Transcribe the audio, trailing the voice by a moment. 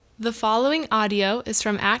The following audio is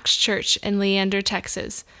from Acts Church in Leander,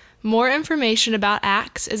 Texas. More information about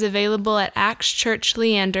Acts is available at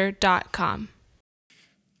actschurchleander.com.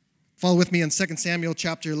 Follow with me in 2 Samuel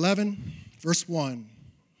chapter 11, verse 1.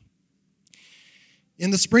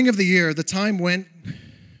 In the spring of the year, the time when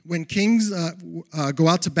kings go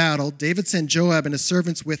out to battle, David sent Joab and his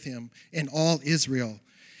servants with him and all Israel.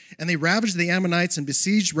 And they ravaged the Ammonites and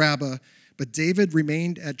besieged Rabbah, but David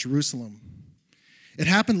remained at Jerusalem. It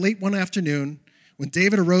happened late one afternoon when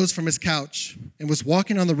David arose from his couch and was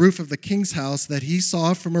walking on the roof of the king's house that he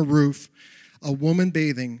saw from a roof a woman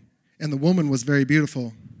bathing, and the woman was very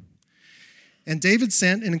beautiful. And David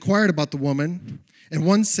sent and inquired about the woman, and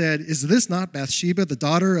one said, "Is this not Bathsheba, the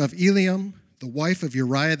daughter of Eliam, the wife of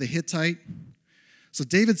Uriah the Hittite?" So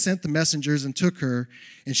David sent the messengers and took her,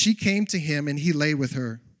 and she came to him, and he lay with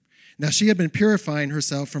her. Now she had been purifying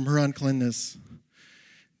herself from her uncleanness.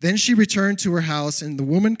 Then she returned to her house, and the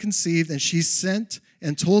woman conceived, and she sent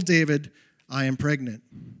and told David, "I am pregnant."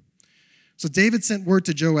 So David sent word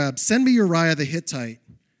to Joab, "Send me Uriah the Hittite."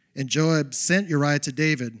 And Joab sent Uriah to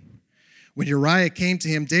David. When Uriah came to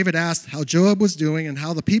him, David asked how Joab was doing and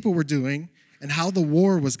how the people were doing and how the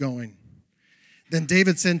war was going. Then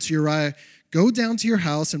David said to Uriah, "Go down to your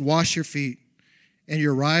house and wash your feet." And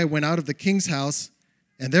Uriah went out of the king's house,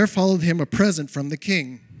 and there followed him a present from the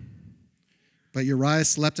king. But Uriah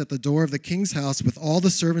slept at the door of the king's house with all the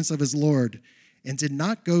servants of his lord, and did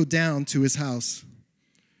not go down to his house.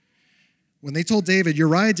 When they told David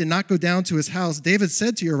Uriah did not go down to his house, David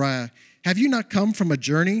said to Uriah, "Have you not come from a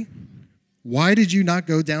journey? Why did you not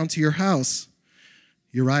go down to your house?"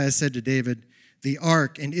 Uriah said to David, "The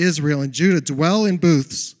ark and Israel and Judah dwell in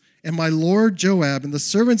booths, and my lord Joab and the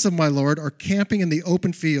servants of my lord are camping in the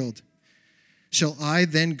open field. Shall I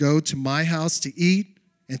then go to my house to eat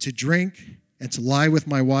and to drink and to lie with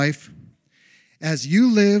my wife? As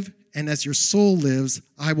you live and as your soul lives,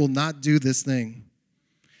 I will not do this thing."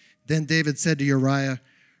 Then David said to Uriah,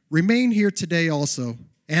 "Remain here today also,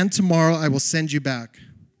 and tomorrow I will send you back."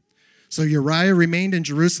 So Uriah remained in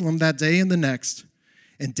Jerusalem that day and the next,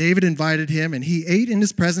 and David invited him, and he ate in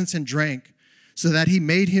his presence and drank, so that he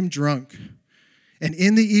made him drunk. And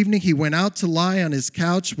in the evening he went out to lie on his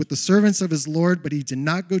couch with the servants of his lord, but he did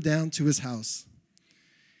not go down to his house.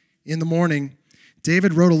 In the morning,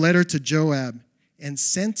 David wrote a letter to Joab and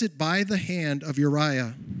sent it by the hand of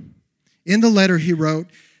Uriah. In the letter he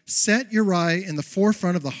wrote, "Set Uriah in the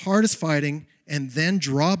forefront of the hardest fighting, and then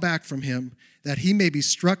draw back from him, that he may be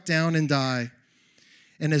struck down and die."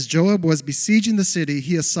 And as Joab was besieging the city,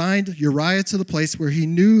 he assigned Uriah to the place where he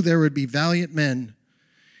knew there would be valiant men.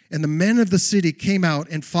 And the men of the city came out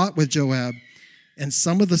and fought with Joab, and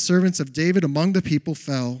some of the servants of David among the people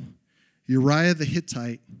fell. Uriah the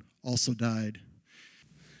Hittite also died.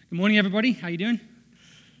 Good morning, everybody. How you doing?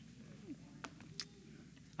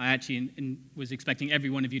 I actually was expecting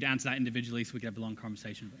every one of you to answer that individually so we could have a long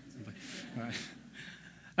conversation. All right.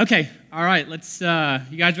 Okay, all right, let's,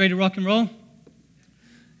 you guys ready to rock and roll?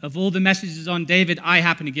 Of all the messages on David, I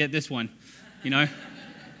happen to get this one,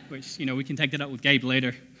 which, we can take that up with Gabe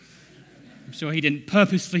later. I'm sure he didn't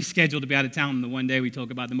purposefully schedule to be out of town the one day we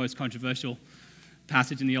talk about the most controversial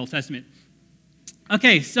passage in the Old Testament.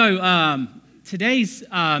 Okay, so today's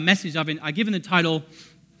message, I've given the title,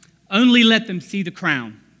 "Only Let Them See the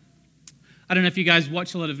Crown." I don't know if you guys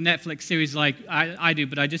watch a lot of Netflix series like I do,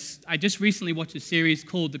 but I just recently watched a series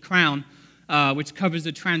called The Crown, which covers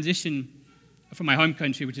the transition from my home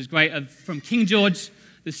country, which is great, from King George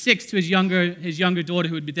VI to his younger daughter,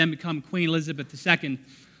 who would then become Queen Elizabeth II.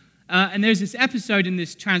 And there's this episode in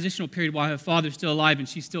this transitional period while her father's still alive and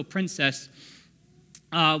she's still princess,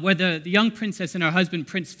 where the young princess and her husband,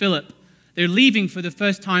 Prince Philip, they're leaving for the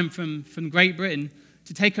first time from Great Britain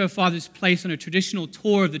to take her father's place on a traditional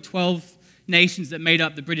tour of the 12 nations that made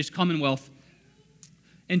up the British Commonwealth.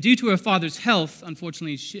 And due to her father's health,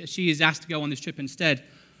 unfortunately, she is asked to go on this trip instead.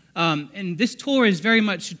 And this tour is very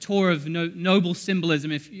much a tour of noble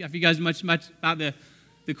symbolism. If you guys know much about the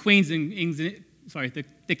queens and the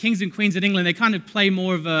kings and queens of England, they kind of play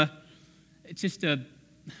more of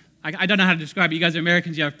I don't know how to describe it. You guys are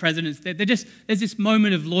Americans, you have presidents. There's this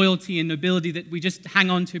moment of loyalty and nobility that we just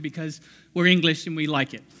hang on to because we're English and we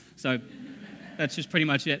like it. So that's just pretty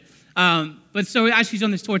much it. But so as she's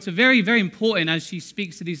on this tour, it's a very, very important as she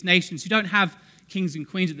speaks to these nations who don't have kings and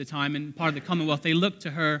queens at the time and part of the Commonwealth. They look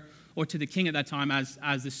to her or to the king at that time as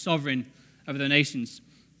the sovereign of the nations.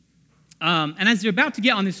 And as they're about to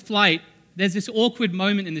get on this flight, there's this awkward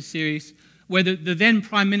moment in the series where the then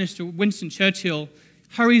Prime Minister, Winston Churchill,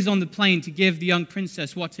 hurries on the plane to give the young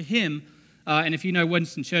princess what to him, and if you know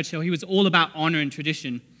Winston Churchill, he was all about honor and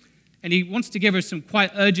tradition. and he wants to give her some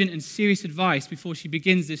quite urgent and serious advice before she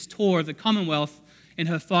begins this tour of the Commonwealth in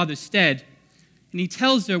her father's stead. And he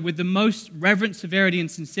tells her with the most reverent severity and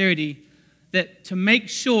sincerity that to make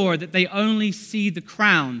sure that they only see the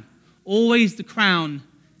crown, always the crown,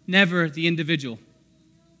 never the individual.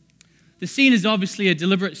 The scene is obviously a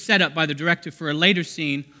deliberate setup by the director for a later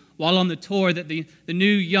scene while on the tour that the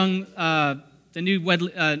newlywed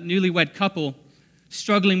couple,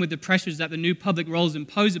 struggling with the pressures that the new public roles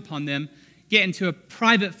impose upon them, get into a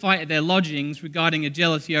private fight at their lodgings regarding a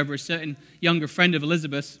jealousy over a certain younger friend of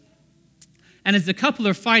Elizabeth's. And as the couple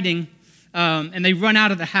are fighting, and they run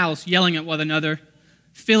out of the house yelling at one another,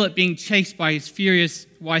 Philip being chased by his furious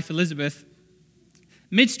wife Elizabeth,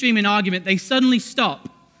 midstream in argument, they suddenly stop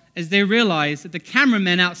as they realize that the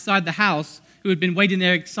cameramen outside the house, who had been waiting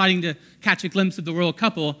there exciting to catch a glimpse of the royal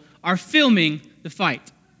couple, are filming the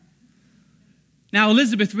fight. Now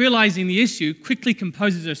Elizabeth, realizing the issue, quickly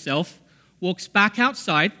composes herself, walks back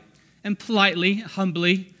outside, and politely,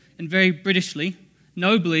 humbly, and very Britishly,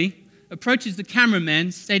 nobly, approaches the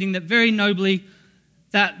cameraman, stating that very nobly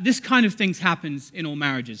that this kind of things happens in all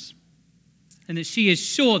marriages, and that she is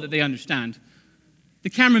sure that they understand. The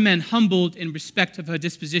cameraman, humbled in respect of her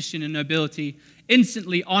disposition and nobility,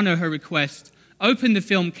 instantly honor her request, open the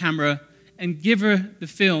film camera, and give her the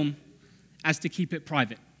film as to keep it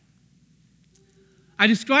private. I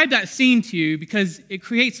describe that scene to you because it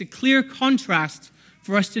creates a clear contrast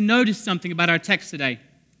for us to notice something about our text today.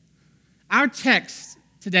 Our text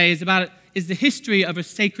today is the history of a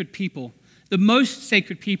sacred people, the most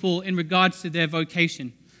sacred people in regards to their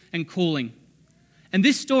vocation and calling. And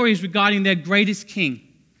this story is regarding their greatest king.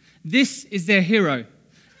 This is their hero,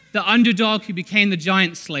 the underdog who became the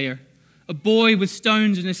giant slayer, a boy with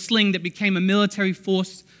stones and a sling that became a military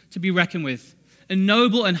force to be reckoned with, a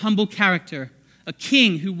noble and humble character, a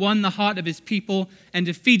king who won the heart of his people and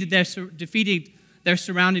defeated their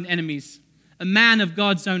surrounding enemies, a man of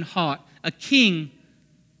God's own heart, a king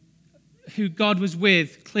who God was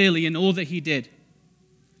with clearly in all that he did.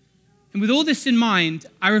 And with all this in mind,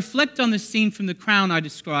 I reflect on the scene from The Crown I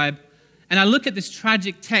describe, and I look at this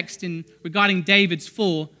tragic text regarding David's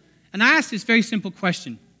fall, and I ask this very simple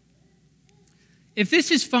question. If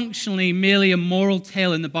this is functionally merely a moral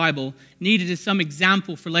tale in the Bible, needed as some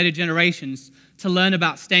example for later generations to learn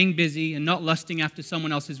about staying busy and not lusting after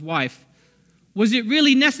someone else's wife, was it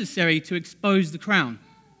really necessary to expose the crown?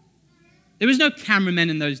 There was no cameramen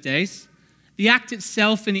in those days. The act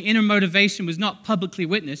itself and the inner motivation was not publicly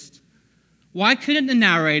witnessed. Why couldn't the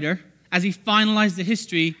narrator, as he finalized the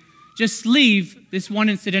history, just leave this one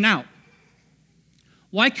incident out?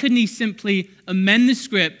 Why couldn't he simply amend the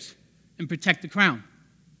script and protect the crown?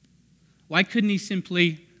 Why couldn't he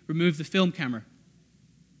simply remove the film camera?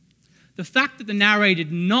 The fact that the narrator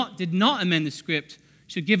did not amend the script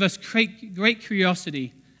should give us great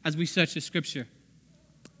curiosity as we search the scripture.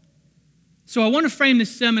 So I want to frame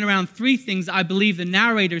this sermon around three things I believe the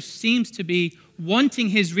narrator seems to be wanting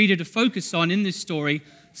his reader to focus on in this story,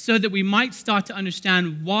 so that we might start to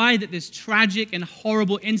understand why that this tragic and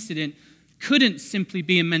horrible incident couldn't simply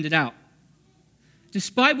be amended out.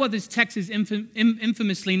 Despite what this text is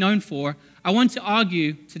infamously known for, I want to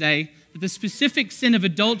argue today that the specific sin of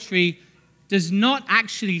adultery does not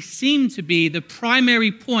actually seem to be the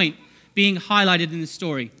primary point being highlighted in the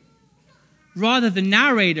story. Rather, the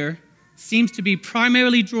narrator seems to be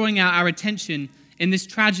primarily drawing out our attention in this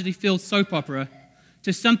tragedy-filled soap opera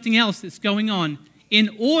to something else that's going on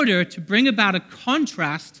in order to bring about a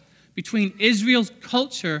contrast between Israel's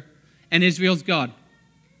culture and Israel's God.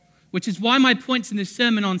 Which is why my points in this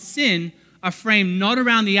sermon on sin are framed not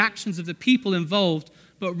around the actions of the people involved,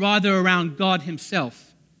 but rather around God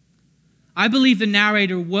himself. I believe the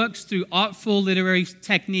narrator works through artful literary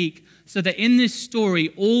technique so that in this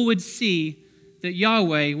story all would see that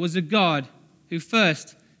Yahweh was a God who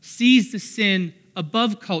first sees the sin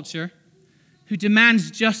above culture, who demands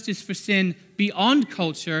justice for sin beyond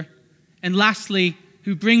culture, and lastly,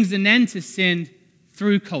 who brings an end to sin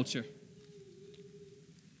through culture.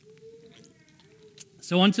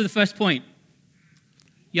 So on to the first point.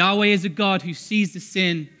 Yahweh is a God who sees the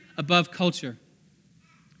sin above culture.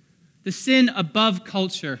 The sin above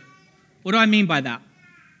culture. What do I mean by that?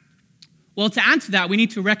 Well, to answer that, we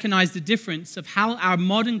need to recognize the difference of how our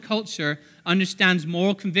modern culture understands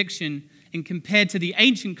moral conviction and compared to the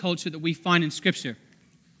ancient culture that we find in Scripture.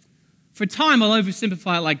 For time, I'll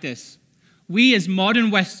oversimplify it like this. We as modern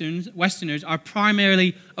Westerners are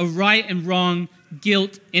primarily a right and wrong,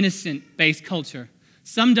 guilt, innocent-based culture,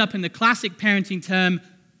 summed up in the classic parenting term,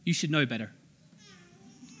 you should know better.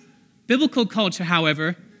 Biblical culture,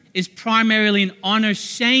 however, is primarily an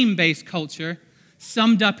honor-shame-based culture,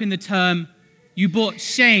 summed up in the term, "You brought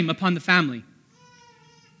shame upon the family."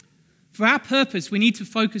 For our purpose, we need to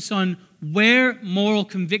focus on where moral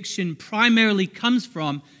conviction primarily comes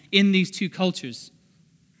from in these two cultures.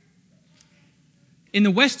 In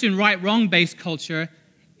the Western right-wrong-based culture,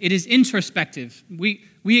 it is introspective. We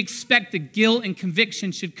expect that guilt and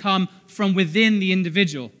conviction should come from within the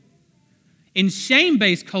individual. In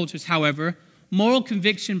shame-based cultures, however, moral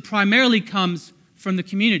conviction primarily comes from the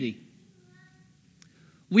community.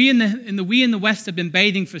 We in the West have been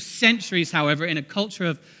bathing for centuries, however, in a culture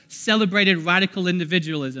of celebrated radical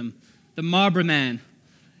individualism, the Marlboro Man.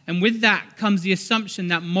 And with that comes the assumption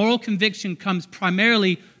that moral conviction comes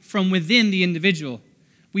primarily from within the individual.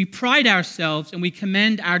 We pride ourselves and we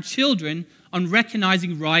commend our children on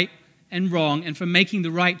recognizing right and wrong and for making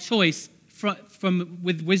the right choice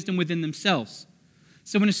with wisdom within themselves.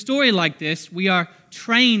 So in a story like this, we are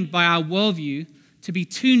trained by our worldview to be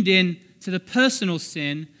tuned in to the personal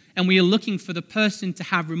sin, and we are looking for the person to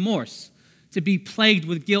have remorse, to be plagued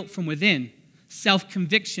with guilt from within,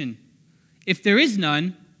 self-conviction. If there is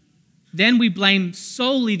none, then we blame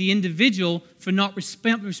solely the individual for not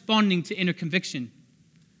responding to inner conviction.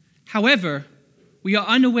 However, we are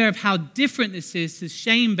unaware of how different this is to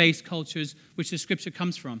shame-based cultures which the scripture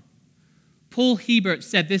comes from. Paul Hebert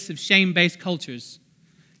said this of shame-based cultures: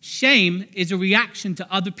 "Shame is a reaction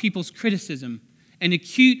to other people's criticism, an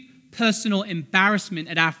acute personal embarrassment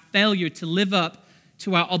at our failure to live up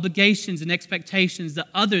to our obligations and expectations that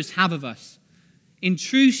others have of us. In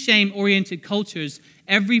true shame-oriented cultures,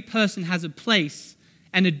 every person has a place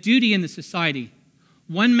and a duty in the society.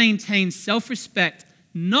 One maintains self-respect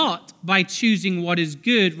not by choosing what is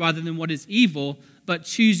good rather than what is evil, but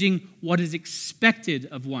choosing what is expected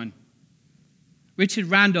of one."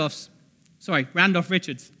 Randolph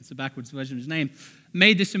Richards, it's a backwards version of his name,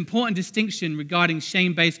 made this important distinction regarding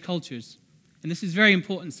shame-based cultures. And this is very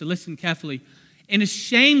important, so listen carefully. In a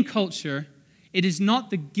shame culture, it is not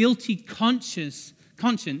the guilty conscience,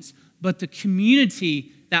 but the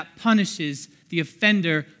community that punishes the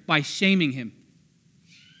offender by shaming him.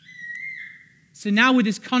 So now with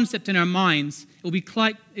this concept in our minds, it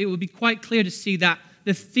will be quite clear to see that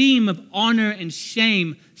the theme of honor and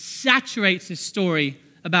shame saturates this story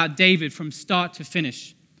about David from start to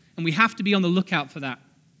finish. And we have to be on the lookout for that.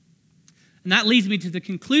 And that leads me to the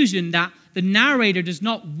conclusion that the narrator does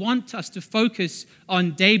not want us to focus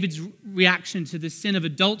on David's reaction to the sin of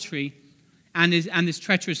adultery and this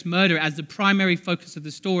treacherous murder as the primary focus of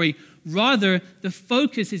the story. Rather, the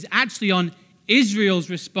focus is actually on Israel's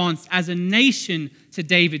response as a nation to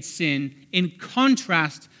David's sin, in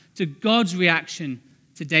contrast to God's reaction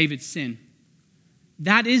to David's sin.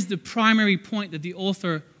 That is the primary point that the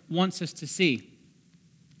author wants us to see.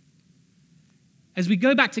 As we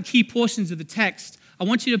go back to key portions of the text, I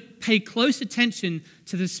want you to pay close attention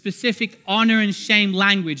to the specific honor and shame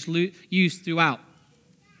language used throughout.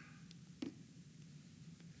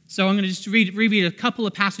 So I'm going to just reread a couple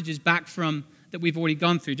of passages back from that we've already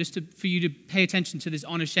gone through, just for you to pay attention to this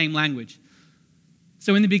honor-shame language.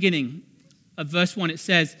 So in the beginning of verse 1, it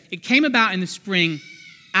says, "It came about in the spring,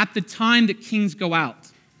 at the time that kings go out.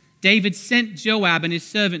 David sent Joab and his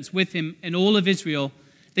servants with him and all of Israel.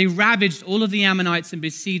 They ravaged all of the Ammonites and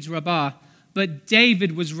besieged Rabbah, but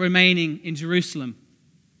David was remaining in Jerusalem."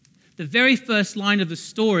 The very first line of the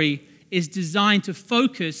story is designed to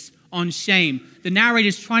focus on shame. The narrator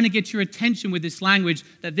is trying to get your attention with this language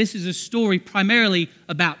that this is a story primarily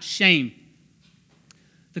about shame.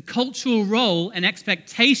 The cultural role and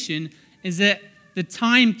expectation is that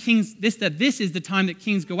this is the time that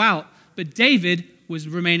kings go out, but David was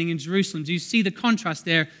remaining in Jerusalem. Do you see the contrast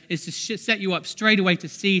there? Is to set you up straight away to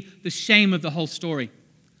see the shame of the whole story.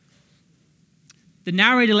 The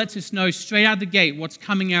narrator lets us know straight out the gate what's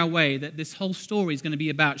coming our way, that this whole story is going to be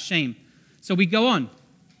about shame. So we go on.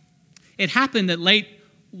 It happened that late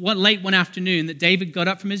one afternoon that David got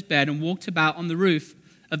up from his bed and walked about on the roof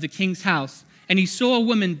of the king's house, and he saw a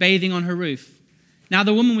woman bathing on her roof. Now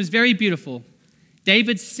the woman was very beautiful.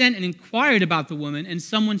 David sent and inquired about the woman, and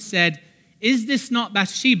someone said, "Is this not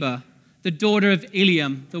Bathsheba, the daughter of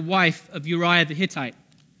Eliam, the wife of Uriah the Hittite?"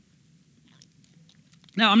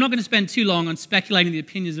 Now, I'm not going to spend too long on speculating the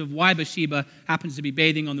opinions of why Bathsheba happens to be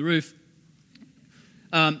bathing on the roof.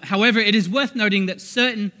 However, it is worth noting that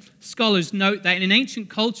certain scholars note that in ancient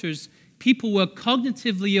cultures, people were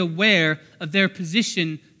cognitively aware of their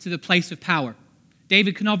position to the place of power.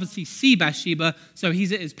 David can obviously see Bathsheba, so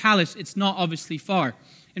he's at his palace. It's not obviously far.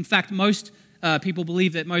 In fact, most people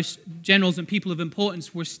believe that most generals and people of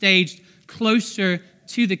importance were staged closer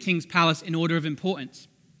to the king's palace in order of importance.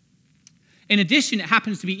 In addition, it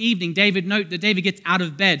happens to be evening. Note that David gets out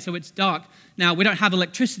of bed, so it's dark. Now, we don't have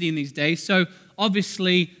electricity in these days, so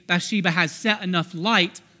obviously Bathsheba has set enough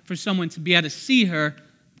light for someone to be able to see her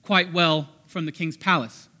quite well from the king's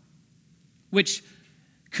palace, which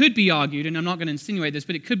could be argued, and I'm not going to insinuate this,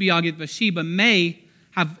 but it could be argued that Bathsheba may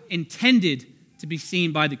have intended to be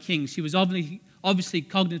seen by the king. She was obviously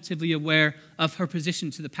cognitively aware of her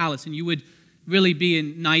position to the palace, and you would really be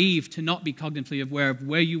naive to not be cognitively aware of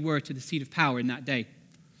where you were to the seat of power in that day.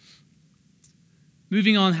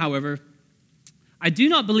 Moving on, however, I do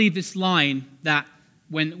not believe this line that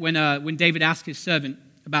when David asked his servant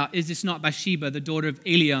about, is this not Bathsheba, the daughter of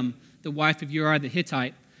Eliam, the wife of Uriah the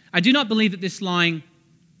Hittite? I do not believe that this line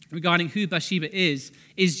regarding who Bathsheba is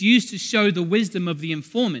used to show the wisdom of the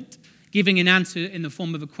informant giving an answer in the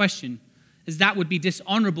form of a question, as that would be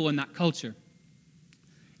dishonorable in that culture.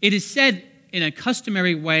 It is said in a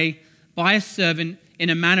customary way by a servant in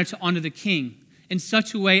a manner to honor the king, in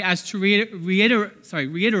such a way as to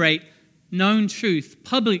reiterate known truth,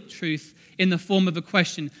 public truth, in the form of a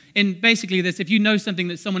question. And basically this, if you know something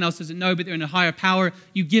that someone else doesn't know, but they're in a higher power,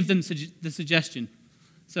 you give them the suggestion.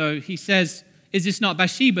 So he says, is this not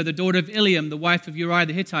Bathsheba, the daughter of Eliam, the wife of Uriah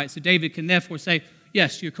the Hittite? So David can therefore say,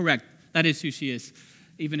 yes, you're correct. That is who she is,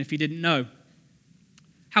 even if he didn't know.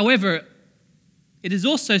 However, it is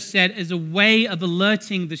also said as a way of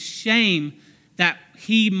alerting the shame that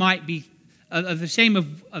he might be, the shame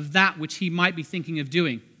of that which he might be thinking of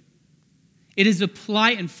doing. It is a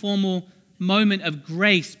polite and formal moment of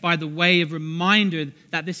grace by the way of reminder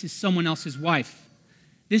that this is someone else's wife.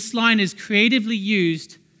 This line is creatively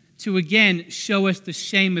used to again show us the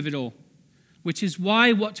shame of it all, which is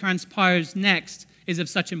why what transpires next is of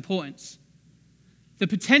such importance. The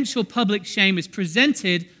potential public shame is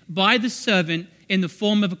presented by the servant in the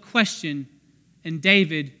form of a question, and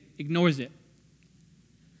David ignores it.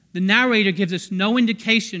 The narrator gives us no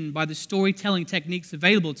indication by the storytelling techniques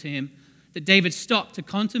available to him that David stopped to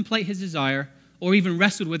contemplate his desire or even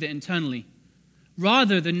wrestled with it internally.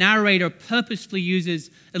 Rather, the narrator purposefully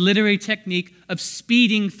uses a literary technique of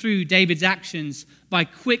speeding through David's actions by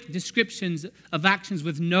quick descriptions of actions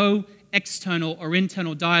with no external or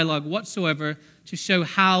internal dialogue whatsoever to show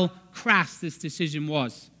how crass this decision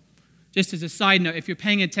was. Just as a side note, if you're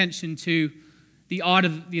paying attention to the art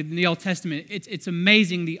of the Old Testament, it's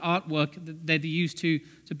amazing the artwork that they use to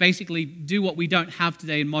basically do what we don't have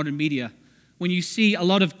today in modern media. When you see a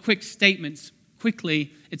lot of quick statements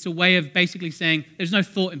quickly, it's a way of basically saying there's no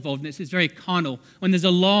thought involved in this. It's very carnal. When there's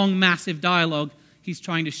a long, massive dialogue, he's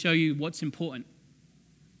trying to show you what's important.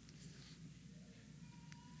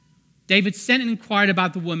 David sent and inquired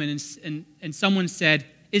about the woman, and someone said,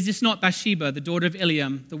 is this not Bathsheba, the daughter of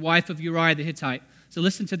Eliam, the wife of Uriah the Hittite? So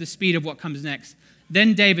listen to the speed of what comes next.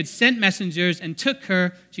 Then David sent messengers and took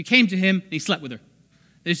her. She came to him, and he slept with her.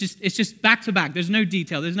 It's just back to back. There's no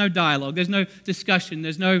detail. There's no dialogue. There's no discussion.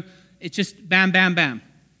 It's just bam, bam, bam.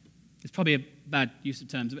 It's probably a bad use of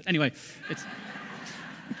terms, but anyway,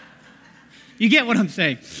 you get what I'm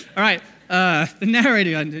saying. All right, the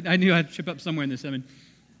narrator, I knew I'd trip up somewhere in the sermon.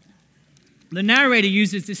 The narrator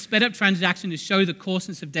uses this sped-up transaction to show the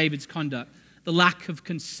coarseness of David's conduct, the lack of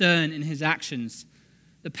concern in his actions.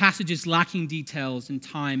 The passage is lacking details and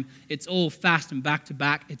time. It's all fast and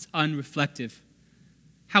back-to-back. It's unreflective.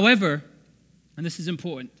 However, and this is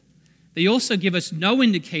important, they also give us no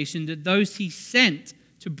indication that those he sent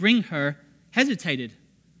to bring her hesitated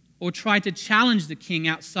or tried to challenge the king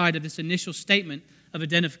outside of this initial statement of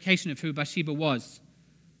identification of who Bathsheba was.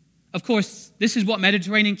 Of course, this is what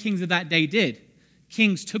Mediterranean kings of that day did.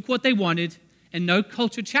 Kings took what they wanted, and no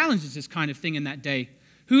culture challenges this kind of thing in that day.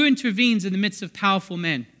 Who intervenes in the midst of powerful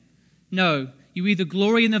men? No, you either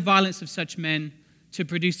glory in the violence of such men to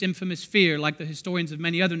produce infamous fear, like the historians of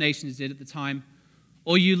many other nations did at the time,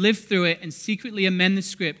 or you live through it and secretly amend the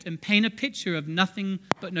script and paint a picture of nothing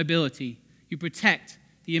but nobility. You protect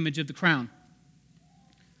the image of the crown.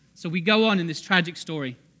 So we go on in this tragic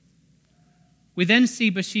story. We then see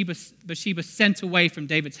Bathsheba sent away from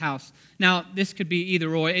David's house. Now, this could be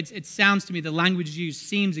either or. It sounds to me the language used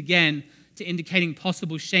seems again to indicating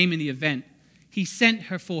possible shame in the event. He sent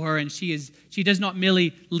her for her, and she does not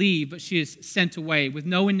merely leave, but she is sent away with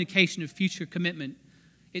no indication of future commitment.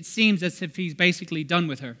 It seems as if he's basically done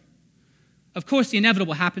with her. Of course, the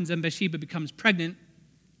inevitable happens, and Bathsheba becomes pregnant.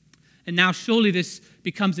 And now surely this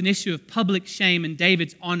becomes an issue of public shame, and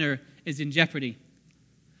David's honor is in jeopardy.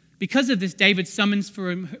 Because of this, David summons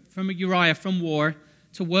from Uriah from war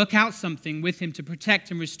to work out something with him to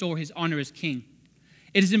protect and restore his honor as king.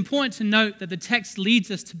 It is important to note that the text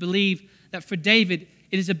leads us to believe that for David,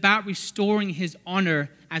 it is about restoring his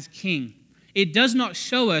honor as king. It does not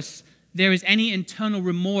show us there is any internal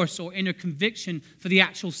remorse or inner conviction for the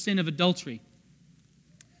actual sin of adultery.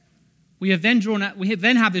 We then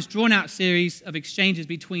have this drawn-out series of exchanges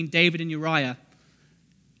between David and Uriah.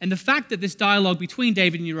 And the fact that this dialogue between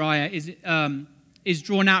David and Uriah is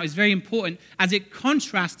drawn out is very important, as it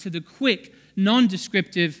contrasts to the quick,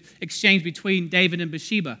 non-descriptive exchange between David and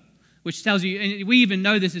Bathsheba, which tells you, and we even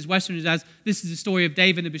know this as Westerners, as this is the story of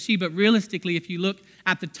David and Bathsheba. But realistically, if you look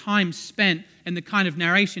at the time spent and the kind of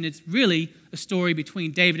narration, it's really a story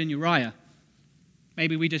between David and Uriah.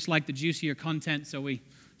 Maybe we just like the juicier content, so we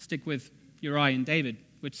stick with Uriah and David,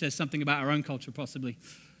 which says something about our own culture, possibly.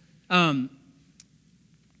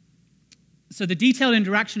 So the detailed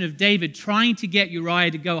interaction of David trying to get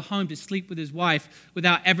Uriah to go home to sleep with his wife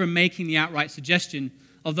without ever making the outright suggestion,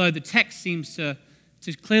 although the text seems to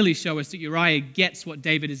clearly show us that Uriah gets what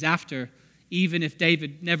David is after, even if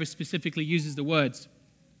David never specifically uses the words.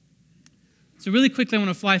 So really quickly, I want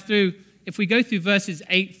to fly through. If we go through verses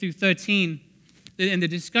 8 through 13, in the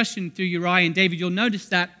discussion through Uriah and David, you'll notice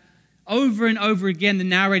that over and over again, the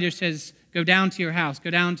narrator says, go down to your house, go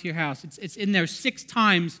down to your house. It's in there 6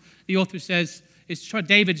 times, the author says,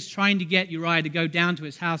 David is trying to get Uriah to go down to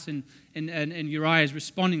his house, and Uriah is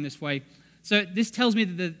responding this way. So this tells me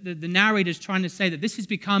that the narrator is trying to say that this has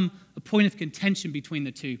become a point of contention between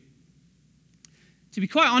the two. To be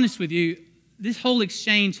quite honest with you, this whole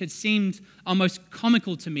exchange had seemed almost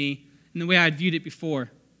comical to me in the way I'd viewed it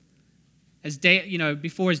before. As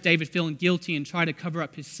David feeling guilty and try to cover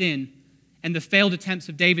up his sin, and the failed attempts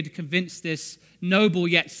of David to convince this noble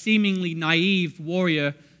yet seemingly naive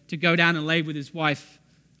warrior to go down and lay with his wife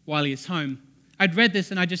while he is home. I'd read this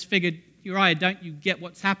and I just figured, Uriah, don't you get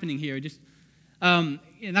what's happening here? And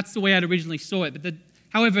that's the way I'd originally saw it.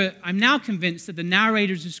 However, I'm now convinced that the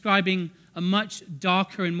narrator is describing a much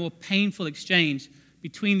darker and more painful exchange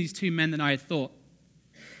between these two men than I had thought.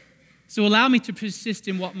 So allow me to persist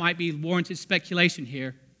in what might be warranted speculation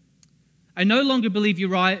here. I no longer believe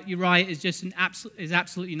Uriah is just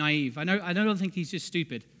absolutely naive. I don't think he's just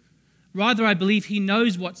stupid. Rather, I believe he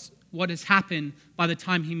knows what has happened by the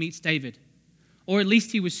time he meets David. Or at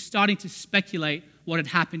least he was starting to speculate what had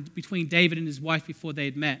happened between David and his wife before they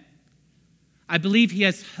had met. I believe he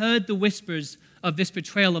has heard the whispers of this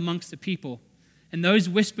betrayal amongst the people. And those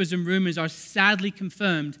whispers and rumors are sadly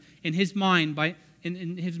confirmed in his mind by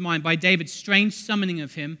David's strange summoning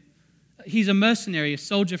of him. He's a mercenary, a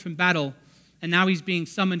soldier from battle, and now he's being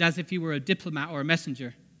summoned as if he were a diplomat or a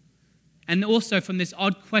messenger. And also from this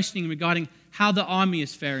odd questioning regarding how the army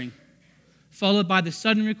is faring, followed by the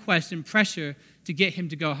sudden request and pressure to get him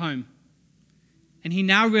to go home. And he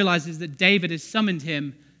now realizes that David has summoned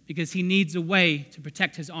him because he needs a way to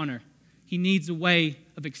protect his honor. He needs a way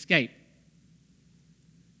of escape.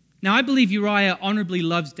 Now, I believe Uriah honorably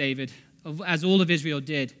loves David, as all of Israel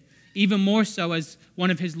did, even more so as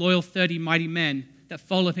one of his loyal 30 mighty men that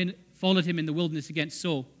followed him in the wilderness against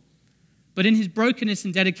Saul. But in his brokenness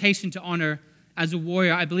and dedication to honor as a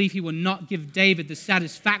warrior, I believe he will not give David the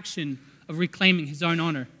satisfaction of reclaiming his own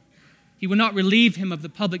honor. He will not relieve him of the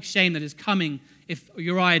public shame that is coming if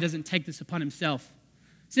Uriah doesn't take this upon himself.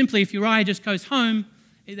 Simply, if Uriah just goes home,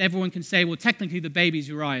 everyone can say, well, technically the baby's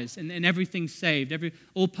Uriah's, and everything's saved.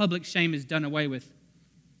 All public shame is done away with.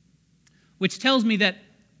 Which tells me that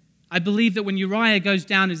I believe that when Uriah goes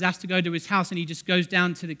down, is asked to go to his house, and he just goes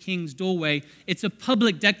down to the king's doorway, it's a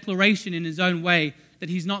public declaration in his own way that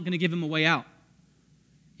he's not going to give him a way out.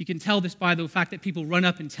 You can tell this by the fact that people run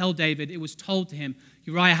up and tell David, it was told to him,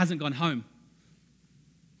 Uriah hasn't gone home.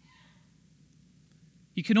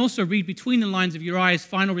 You can also read between the lines of Uriah's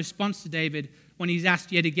final response to David when he's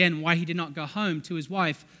asked yet again why he did not go home to his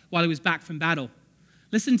wife while he was back from battle.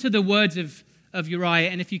 Listen to the words of Uriah,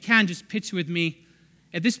 and if you can, just picture with me.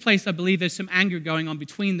 At this place, I believe there's some anger going on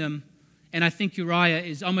between them, and I think Uriah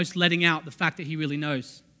is almost letting out the fact that he really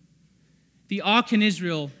knows. The ark in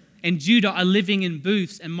Israel and Judah are living in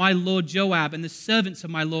booths, and my lord Joab and the servants of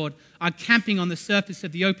my lord are camping on the surface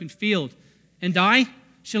of the open field. And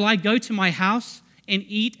shall I go to my house and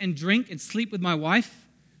eat and drink and sleep with my wife?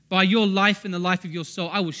 By your life and the life of your soul,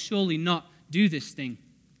 I will surely not do this thing.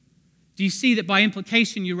 Do you see that by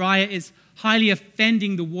implication, Uriah is highly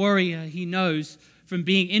offending the warrior he knows from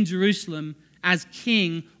being in Jerusalem as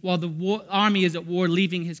king while the army is at war,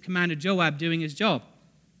 leaving his commander Joab doing his job?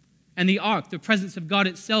 And the ark, the presence of God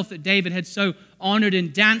itself that David had so honored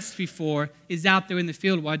and danced before, is out there in the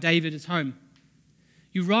field while David is home.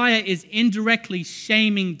 Uriah is indirectly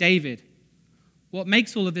shaming David. What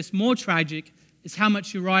makes all of this more tragic is how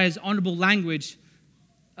much Uriah's honorable language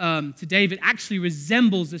to David actually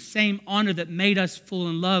resembles the same honor that made us fall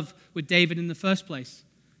in love with David in the first place.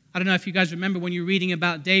 I don't know if you guys remember when you're reading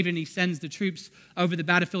about David and he sends the troops over the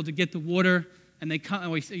battlefield to get the water, and they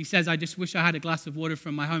come, or he says, I just wish I had a glass of water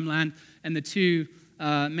from my homeland, and the two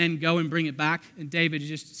men go and bring it back, and David is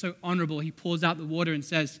just so honorable. He pours out the water and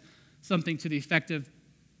says something to the effect of,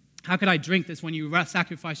 how could I drink this when you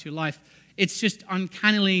sacrifice your life? It's just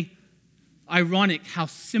uncannily ironic how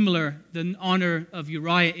similar the honor of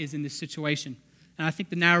Uriah is in this situation. And I think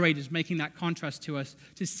the narrator is making that contrast to us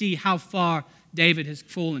to see how far David has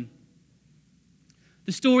fallen.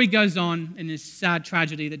 The story goes on in this sad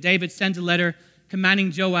tragedy that David sends a letter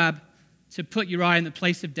commanding Joab to put Uriah in the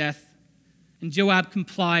place of death. And Joab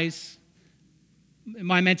complies.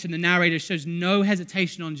 I mentioned the narrator shows no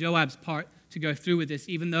hesitation on Joab's part to go through with this,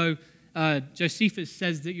 even though Josephus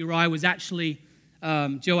says that Uriah was actually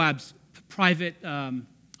Joab's private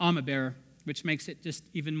armor bearer, which makes it just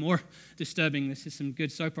even more disturbing. This is some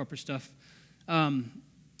good soap opera stuff. And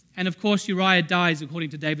of course, Uriah dies according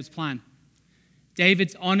to David's plan.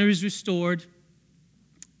 David's honor is restored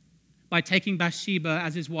by taking Bathsheba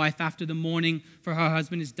as his wife after the mourning for her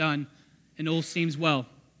husband is done, and all seems well.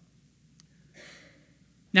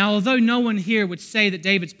 Now, although no one here would say that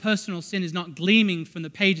David's personal sin is not gleaming from the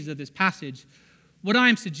pages of this passage, what I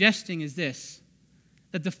am suggesting is this,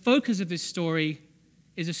 that the focus of this story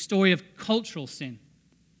is a story of cultural sin.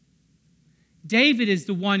 David is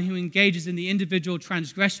the one who engages in the individual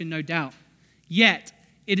transgression, no doubt. Yet,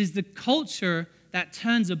 it is the culture that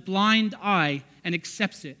turns a blind eye and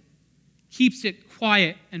accepts it, keeps it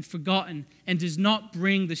quiet and forgotten, and does not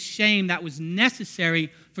bring the shame that was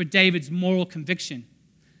necessary for David's moral conviction,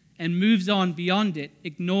 and moves on beyond it,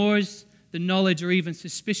 ignores the knowledge or even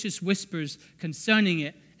suspicious whispers concerning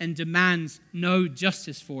it, and demands no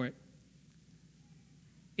justice for it.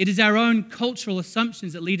 It is our own cultural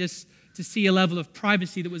assumptions that lead us to see a level of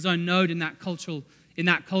privacy that was unknown in that culture,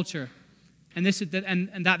 and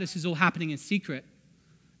that this is all happening in secret.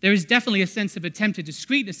 There is definitely a sense of attempted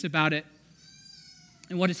discreetness about it,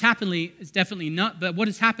 and what has happened is definitely not. But what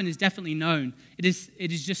has happened is definitely known. It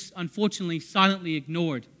is just unfortunately silently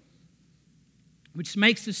ignored, which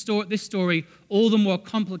makes this story all the more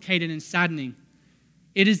complicated and saddening.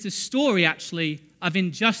 It is the story, actually, of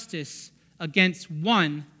injustice against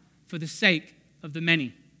one for the sake of the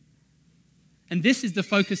many. And this is the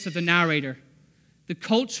focus of the narrator, the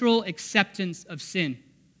cultural acceptance of sin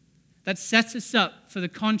that sets us up for the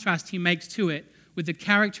contrast he makes to it with the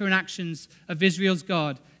character and actions of Israel's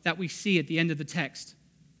God that we see at the end of the text.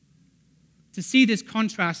 To see this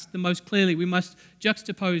contrast the most clearly, we must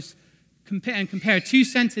juxtapose and compare two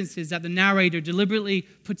sentences that the narrator deliberately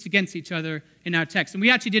puts against each other in our text. And we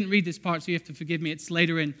actually didn't read this part, so you have to forgive me. It's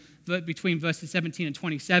later in between verses 17 and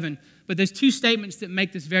 27. But there's two statements that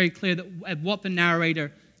make this very clear that what the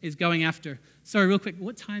narrator is going after. Sorry, real quick,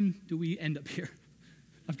 what time do we end up here?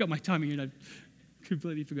 I've got my timing here and I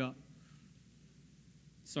completely forgot.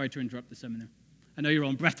 Sorry to interrupt the sermon there. I know you're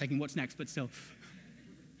all breathtaking. What's next? But still.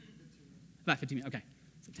 About 15 minutes. Okay.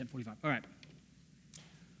 So 10:45. All right.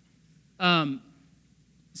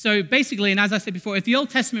 So basically, and as I said before, if the Old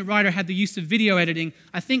Testament writer had the use of video editing,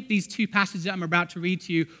 I think these two passages that I'm about to read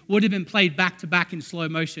to you would have been played back to back in slow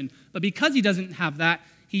motion. But because he doesn't have that,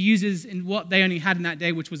 he uses in what they only had in that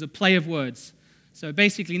day, which was a play of words. So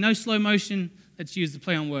basically, no slow motion. Let's use the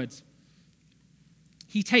play on words.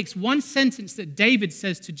 He takes one sentence that David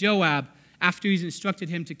says to Joab after he's instructed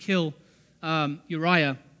him to kill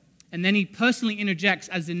Uriah, and then he personally interjects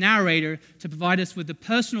as the narrator to provide us with the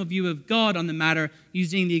personal view of God on the matter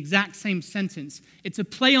using the exact same sentence. It's a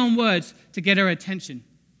play on words to get our attention.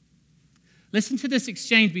 Listen to this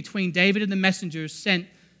exchange between David and the messengers sent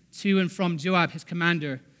to and from Joab, his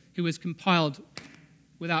commander, who has complied.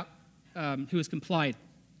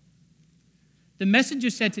 The messenger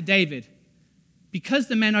said to David, "Because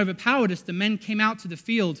the men overpowered us, the men came out to the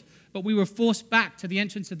field, but we were forced back to the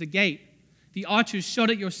entrance of the gate. The archers shot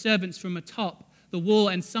at your servants from atop the wall,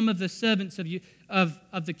 and some of the servants of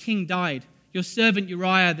the king died. Your servant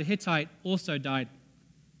Uriah the Hittite also died."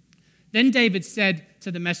 Then David said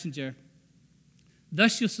to the messenger,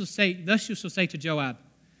 Thus you shall say to Joab,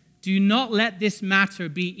 "Do not let this matter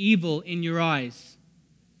be evil in your eyes.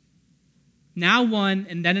 Now one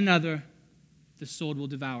and then another, the sword will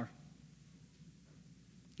devour."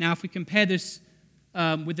 Now, if we compare this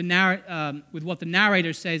with what the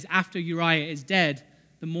narrator says after Uriah is dead,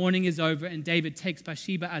 the mourning is over, and David takes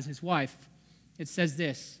Bathsheba as his wife. It says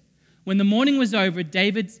this: "When the mourning was over,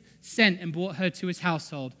 David sent and brought her to his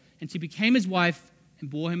household, and she became his wife and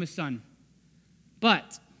bore him a son.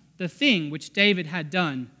 But the thing which David had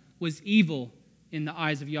done was evil in the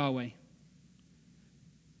eyes of Yahweh."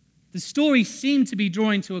 The story seemed to be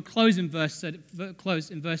drawing to a close in verse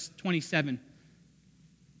 27.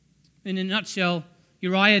 In a nutshell,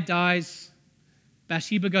 Uriah dies,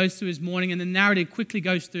 Bathsheba goes through his mourning, and the narrative quickly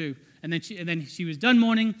goes through. And then she was done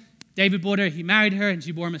mourning, David bought her, he married her, and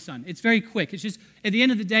she bore him a son. It's very quick. It's just, at the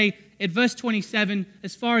end of the day, at verse 27,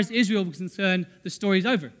 as far as Israel was concerned, the story's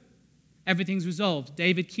over. Everything's resolved.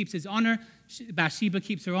 David keeps his honor, Bathsheba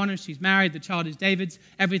keeps her honor, she's married, the child is David's,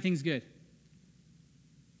 everything's good.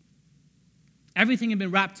 Everything had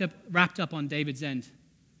been wrapped up on David's end.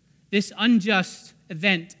 This unjust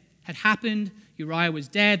event had happened. Uriah was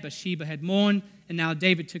dead, Bathsheba had mourned, and now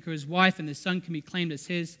David took her as wife, and the son can be claimed as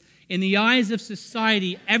his. In the eyes of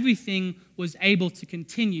society, everything was able to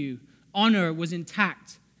continue. Honor was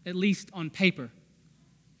intact, at least on paper.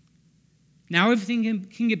 Now everything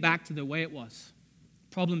can get back to the way it was.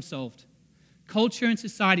 Problem solved. Culture and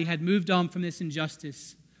society had moved on from this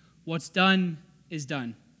injustice. What's done is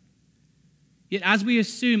done. Yet as we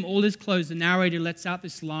assume all is closed, the narrator lets out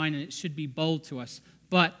this line, and it should be bold to us.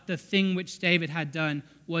 But the thing which David had done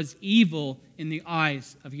was evil in the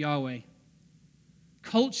eyes of Yahweh.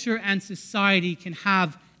 Culture and society can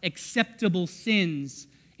have acceptable sins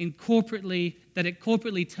that it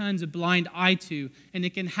corporately turns a blind eye to, and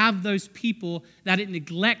it can have those people that it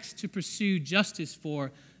neglects to pursue justice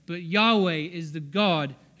for. But Yahweh is the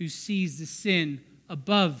God who sees the sin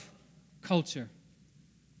above culture.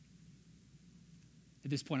 At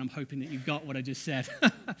this point, I'm hoping that you got what I just said.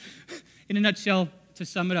 In a nutshell, to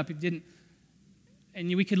sum it up, it didn't. And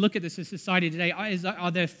we could look at this as society today. Are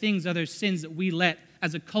there sins that we let,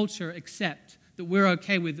 as a culture, accept, that we're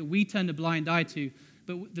okay with, that we turn a blind eye to?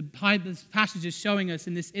 But this passage is showing us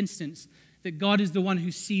in this instance that God is the one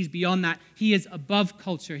who sees beyond that. He is above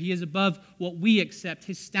culture. He is above what we accept.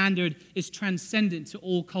 His standard is transcendent to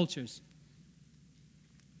all cultures.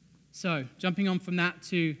 So, jumping on from that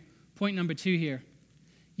to point number 2 here.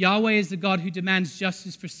 Yahweh is the God who demands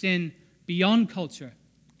justice for sin beyond culture.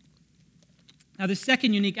 Now, the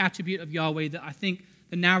second unique attribute of Yahweh that I think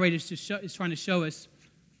the narrator is trying to show us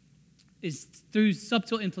is through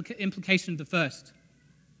subtle implication of the first.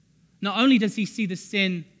 Not only does he see the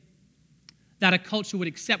sin that a culture would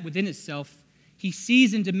accept within itself, he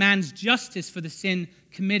sees and demands justice for the sin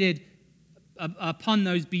committed upon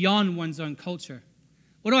those beyond one's own culture.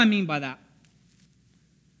 What do I mean by that?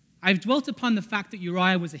 I've dwelt upon the fact that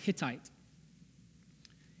Uriah was a Hittite.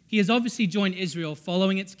 He has obviously joined Israel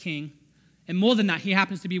following its king, and more than that, he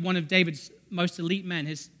happens to be one of David's most elite men,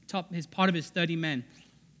 his part of his 30 men,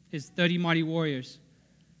 his 30 mighty warriors.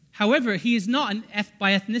 However, he is not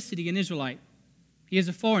by ethnicity an Israelite. He is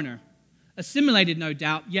a foreigner, assimilated no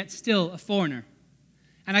doubt, yet still a foreigner.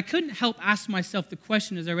 And I couldn't help ask myself the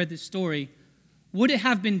question as I read this story, would it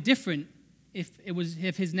have been different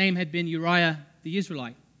if his name had been Uriah the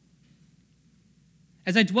Israelite?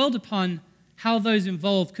 As I dwelled upon how those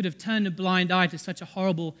involved could have turned a blind eye to such a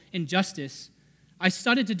horrible injustice, I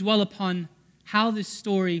started to dwell upon how this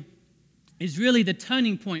story is really the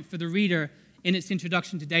turning point for the reader in its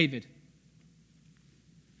introduction to David.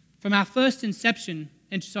 For our first introduction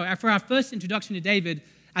to David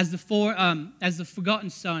as the forgotten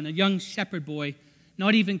son, a young shepherd boy,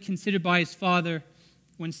 not even considered by his father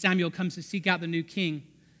when Samuel comes to seek out the new king,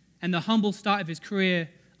 and the humble start of his career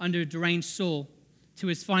under deranged Saul, to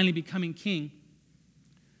his finally becoming king.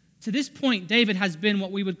 To this point, David has been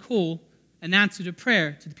what we would call an answer to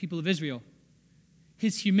prayer to the people of Israel.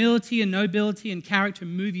 His humility and nobility and character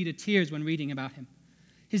move you to tears when reading about him.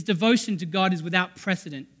 His devotion to God is without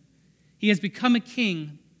precedent. He has become a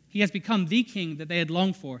king. He has become the king that they had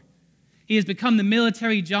longed for. He has become the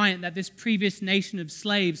military giant that this previous nation of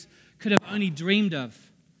slaves could have only dreamed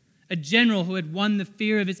of. A general who had won the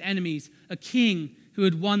fear of his enemies, a king who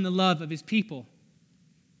had won the love of his people.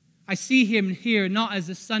 I see him here not as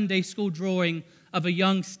a Sunday school drawing of a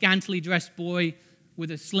young, scantily dressed boy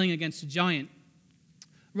with a sling against a giant.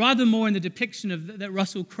 Rather more in the depiction that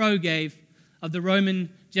Russell Crowe gave of the Roman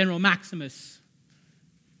general Maximus.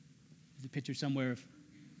 There's a picture somewhere of...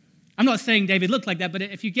 I'm not saying David looked like that, but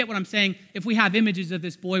if you get what I'm saying, if we have images of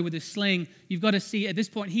this boy with a sling, you've got to see at this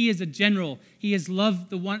point he is a general. He has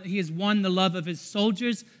won the love of his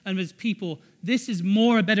soldiers and of his people. This is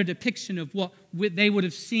a better depiction of what they would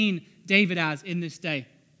have seen David as in this day.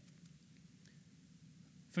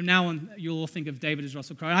 From now on, you'll all think of David as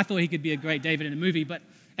Russell Crowe. I thought he could be a great David in a movie, but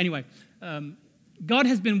anyway, God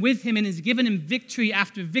has been with him and has given him victory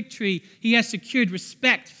after victory. He has secured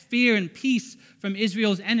respect, fear, and peace from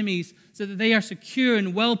Israel's enemies so that they are secure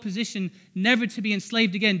and well-positioned never to be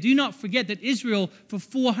enslaved again. Do not forget that Israel for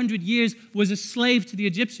 400 years was a slave to the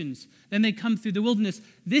Egyptians. Then they come through the wilderness.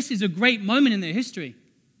 This is a great moment in their history.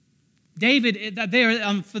 David, that they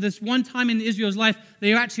are, for this one time in Israel's life,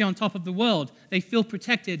 they are actually on top of the world. They feel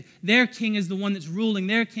protected. Their king is the one that's ruling.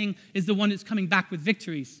 Their king is the one that's coming back with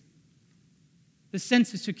victories. The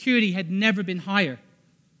sense of security had never been higher.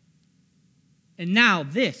 And now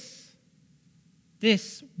this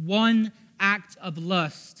one act of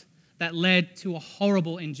lust that led to a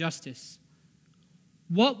horrible injustice.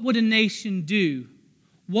 What would a nation do?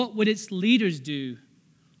 What would its leaders do?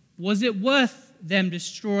 Was it worth them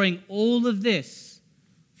destroying all of this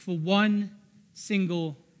for one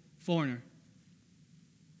single foreigner?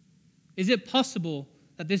 Is it possible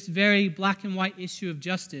that this very black and white issue of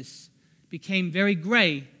justice became very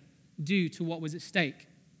gray due to what was at stake?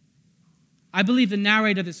 I believe the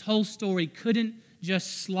narrator of this whole story couldn't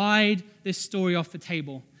just slide this story off the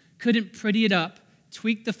table, couldn't pretty it up,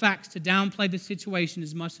 tweak the facts to downplay the situation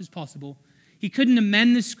as much as possible. He couldn't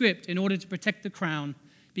amend the script in order to protect the crown,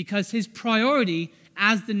 because his priority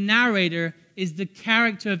as the narrator is the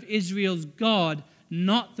character of Israel's God,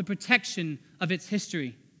 not the protection of its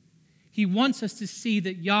history. He wants us to see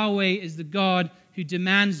that Yahweh is the God who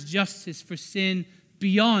demands justice for sin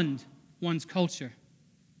beyond one's culture.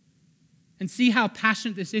 And see how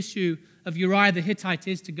passionate this issue of Uriah the Hittite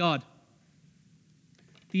is to God.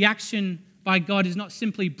 The action by God is not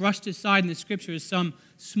simply brushed aside in the scripture as some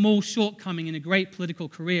small shortcoming in a great political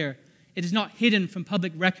career. It is not hidden from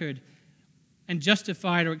public record and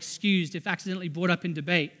justified or excused if accidentally brought up in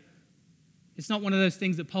debate. It's not one of those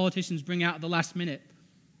things that politicians bring out at the last minute.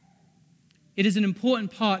 It is an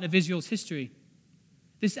important part of Israel's history.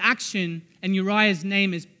 This action and Uriah's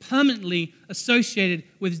name is permanently associated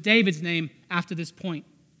with David's name after this point.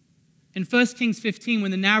 In 1 Kings 15,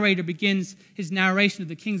 when the narrator begins his narration of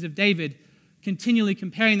the kings of David, continually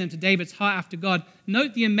comparing them to David's heart after God,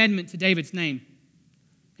 note the amendment to David's name.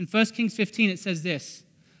 In 1 Kings 15, it says this: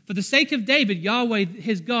 "For the sake of David, Yahweh,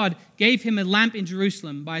 his God, gave him a lamp in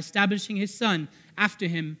Jerusalem by establishing his son after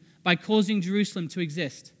him, by causing Jerusalem to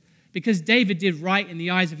exist. Because David did right in the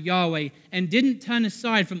eyes of Yahweh and didn't turn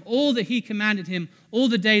aside from all that he commanded him all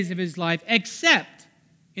the days of his life, except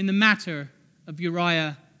in the matter of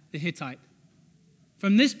Uriah the Hittite."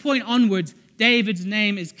 From this point onwards, David's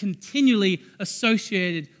name is continually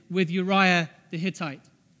associated with Uriah the Hittite.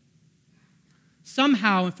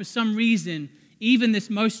 Somehow, and for some reason, even this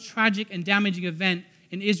most tragic and damaging event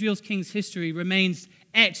in Israel's king's history remains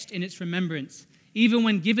etched in its remembrance, even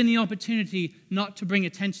when given the opportunity not to bring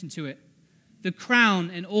attention to it. The crown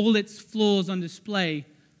and all its flaws on display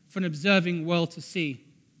for an observing world to see.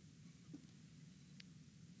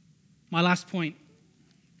 My last point.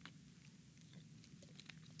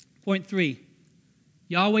 Point 3.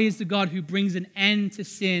 Yahweh is the God who brings an end to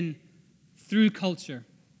sin through culture.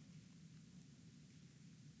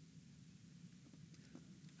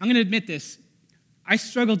 I'm going to admit this. I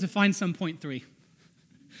struggled to find some point 3.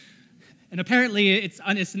 And apparently it's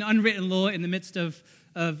an unwritten law in the midst of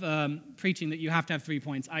preaching that you have to have 3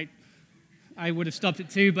 points. I would have stopped at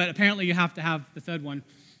 2, but apparently you have to have the third one.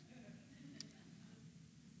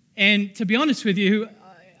 And to be honest with you,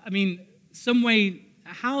 I mean, some way,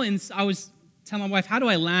 I was telling my wife, how do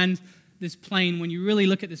I land this plane when you really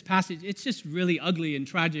look at this passage? It's just really ugly and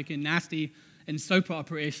tragic and nasty and soap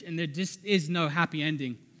opera-ish, and there just is no happy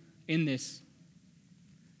ending in this.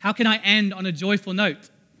 How can I end on a joyful note?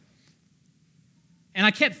 And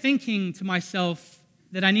I kept thinking to myself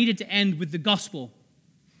that I needed to end with the gospel,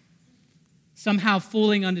 somehow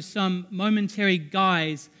falling under some momentary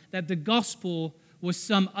guise that the gospel was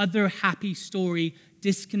some other happy story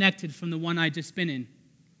disconnected from the one I'd just been in.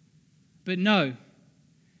 But no,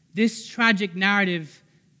 this tragic narrative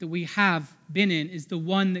that we have been in is the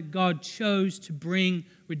one that God chose to bring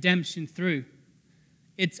redemption through.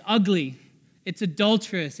 It's ugly, it's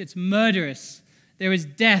adulterous, it's murderous. There is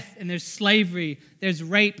death and there's slavery, there's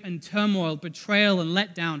rape and turmoil, betrayal and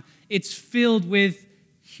letdown. It's filled with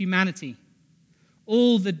humanity.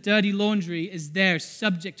 All the dirty laundry is there,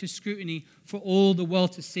 subject to scrutiny for all the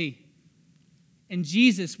world to see. And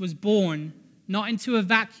Jesus was born not into a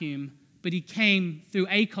vacuum, but he came through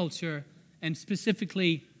a culture, and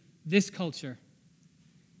specifically this culture.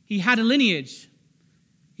 He had a lineage.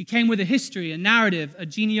 He came with a history, a narrative, a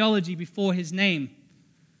genealogy before his name.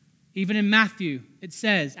 Even in Matthew, it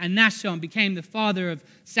says, "And Nahshon became the father of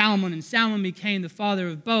Salmon, and Salmon became the father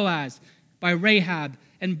of Boaz by Rahab,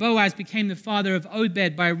 and Boaz became the father of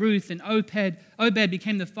Obed by Ruth, and Obed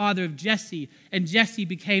became the father of Jesse, and Jesse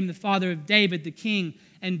became the father of David the king,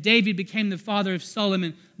 and David became the father of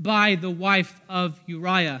Solomon by the wife of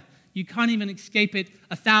Uriah." You can't even escape it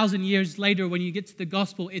 1,000 years later when you get to the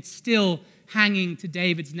gospel. It's still hanging to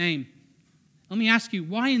David's name. Let me ask you,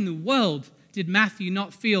 why in the world did Matthew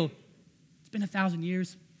not feel been 1,000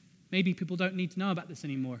 years. Maybe people don't need to know about this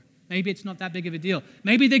anymore. Maybe it's not that big of a deal.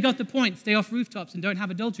 Maybe they got the point, stay off rooftops and don't have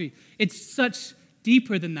adultery. It's such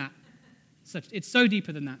deeper than that. It's so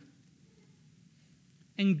deeper than that.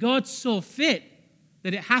 And God saw fit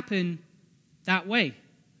that it happened that way.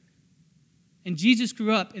 And Jesus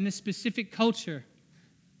grew up in this specific culture,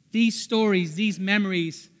 these stories, these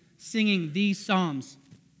memories, singing these psalms.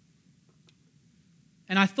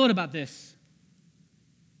 And I thought about this.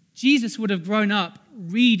 Jesus would have grown up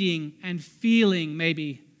reading and feeling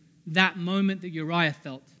maybe that moment that Uriah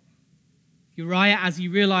felt. Uriah, as he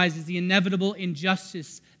realizes the inevitable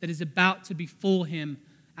injustice that is about to befall him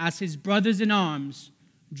as his brothers in arms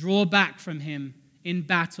draw back from him in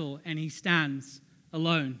battle and he stands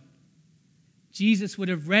alone. Jesus would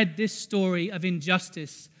have read this story of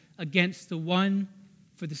injustice against the one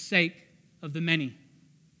for the sake of the many.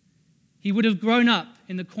 He would have grown up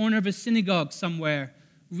in the corner of a synagogue somewhere,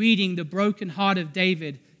 reading the broken heart of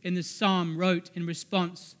David in the psalm wrote in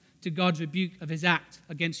response to God's rebuke of his act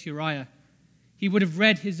against Uriah. He would have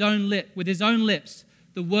read with his own lips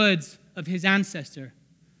the words of his ancestor.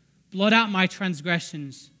 Blot out my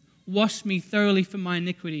transgressions, wash me thoroughly from my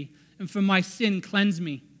iniquity, and from my sin cleanse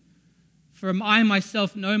me. For I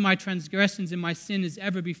myself know my transgressions, and my sin is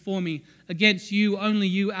ever before me. Against you, only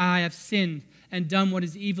you, I have sinned and done what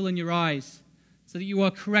is evil in your eyes, so that you are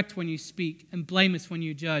correct when you speak and blameless when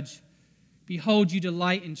you judge. Behold, you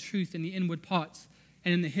delight in truth in the inward parts,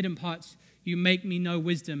 and in the hidden parts you make me know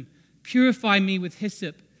wisdom. Purify me with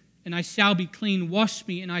hyssop, and I shall be clean. Wash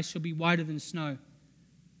me, and I shall be whiter than snow.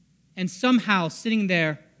 And somehow, sitting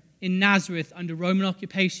there in Nazareth under Roman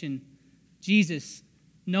occupation, Jesus,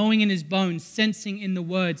 knowing in his bones, sensing in the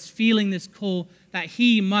words, feeling this call that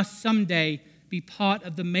he must someday be part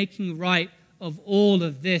of the making right of all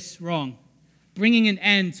of this wrong, bringing an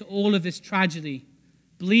end to all of this tragedy,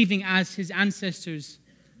 believing as his ancestors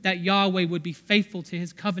that Yahweh would be faithful to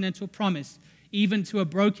his covenantal promise, even to a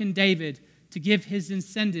broken David, to give his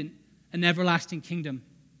descendant an everlasting kingdom.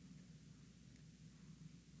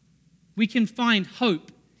 We can find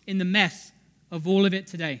hope in the mess of all of it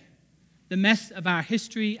today. The mess of our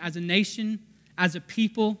history as a nation, as a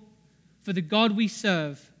people. For the God we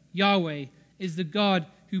serve, Yahweh, is the God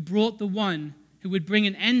who brought the one who would bring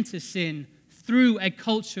an end to sin through a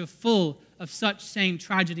culture full of such same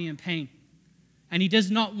tragedy and pain. And he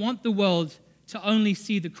does not want the world to only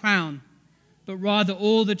see the crown, but rather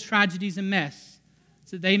all the tragedies and mess,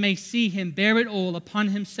 so that they may see him bear it all upon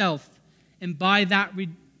himself, and by that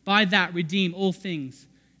redeem all things,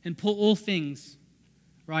 and put all things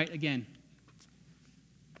right again.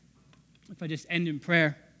 If I just end in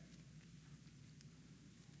prayer.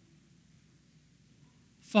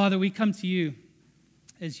 Father, we come to you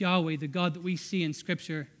as Yahweh, the God that we see in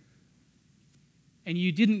Scripture. And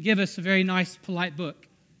you didn't give us a very nice, polite book.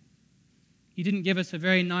 You didn't give us a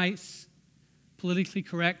very nice, politically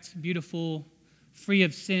correct, beautiful, free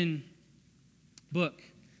of sin book.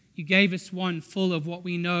 You gave us one full of what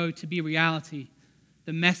we know to be reality,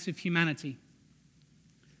 the mess of humanity.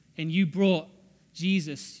 And you brought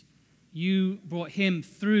Jesus, you brought him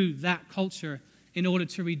through that culture in order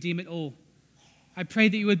to redeem it all. I pray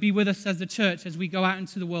that you would be with us as the church as we go out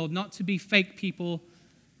into the world, not to be fake people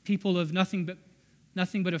of nothing but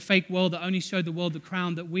a fake world that only showed the world the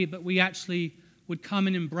crown, but we actually would come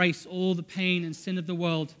and embrace all the pain and sin of the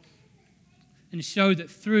world and show that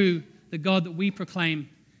through the God that we proclaim,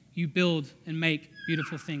 you build and make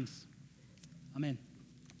beautiful things. Amen.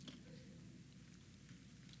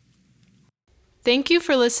 Thank you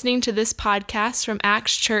for listening to this podcast from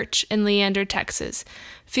Acts Church in Leander, Texas.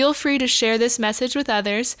 Feel free to share this message with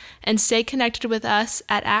others and stay connected with us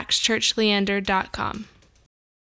at actschurchleander.com.